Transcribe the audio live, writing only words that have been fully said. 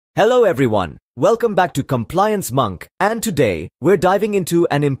Hello everyone, welcome back to Compliance Monk, and today we're diving into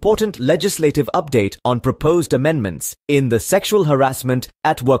an important legislative update on proposed amendments in the Sexual Harassment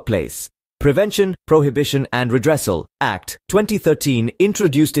at Workplace, Prevention, Prohibition and Redressal Act 2013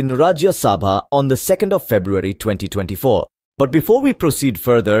 introduced in Rajya Sabha on the 2nd of February 2024. But before we proceed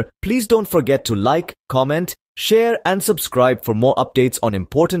further, please don't forget to like, comment, share and subscribe for more updates on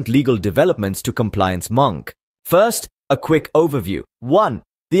important legal developments to Compliance Monk. First, a quick overview. 1.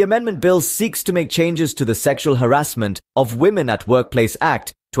 The amendment bill seeks to make changes to the Sexual Harassment of Women at Workplace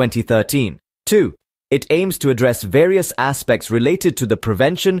Act 2013. 2. It aims to address various aspects related to the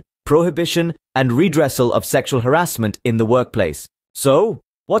prevention, prohibition, and redressal of sexual harassment in the workplace. So,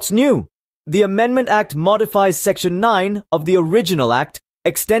 what's new? The Amendment Act modifies Section 9 of the original Act,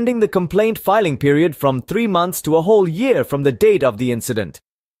 extending the complaint filing period from 3 months to a whole year from the date of the incident.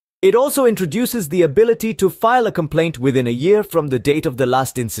 It also introduces the ability to file a complaint within a year from the date of the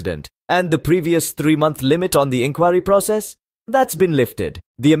last incident, and the previous 3-month limit on the inquiry process? That's been lifted.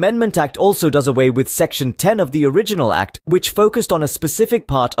 The Amendment Act also does away with Section 10 of the original Act, which focused on a specific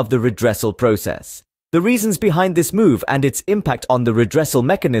part of the redressal process. The reasons behind this move and its impact on the redressal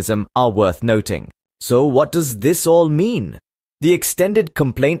mechanism are worth noting. So what does this all mean? The extended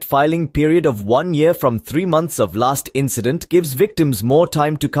complaint filing period of 1 year from 3 months of last incident gives victims more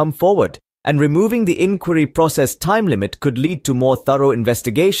time to come forward, and removing the inquiry process time limit could lead to more thorough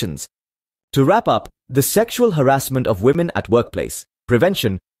investigations. To wrap up, the Sexual Harassment of Women at Workplace,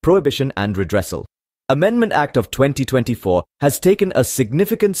 Prevention, Prohibition and Redressal Amendment Act of 2024 has taken a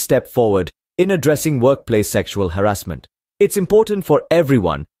significant step forward in addressing workplace sexual harassment. It's important for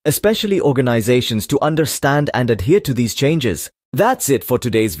everyone, especially organizations, to understand and adhere to these changes. That's it for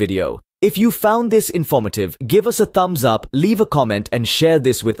today's video. If you found this informative, give us a thumbs up, leave a comment and share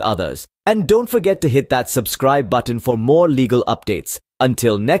this with others. And don't forget to hit that subscribe button for more legal updates.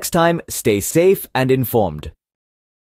 Until next time, stay safe and informed.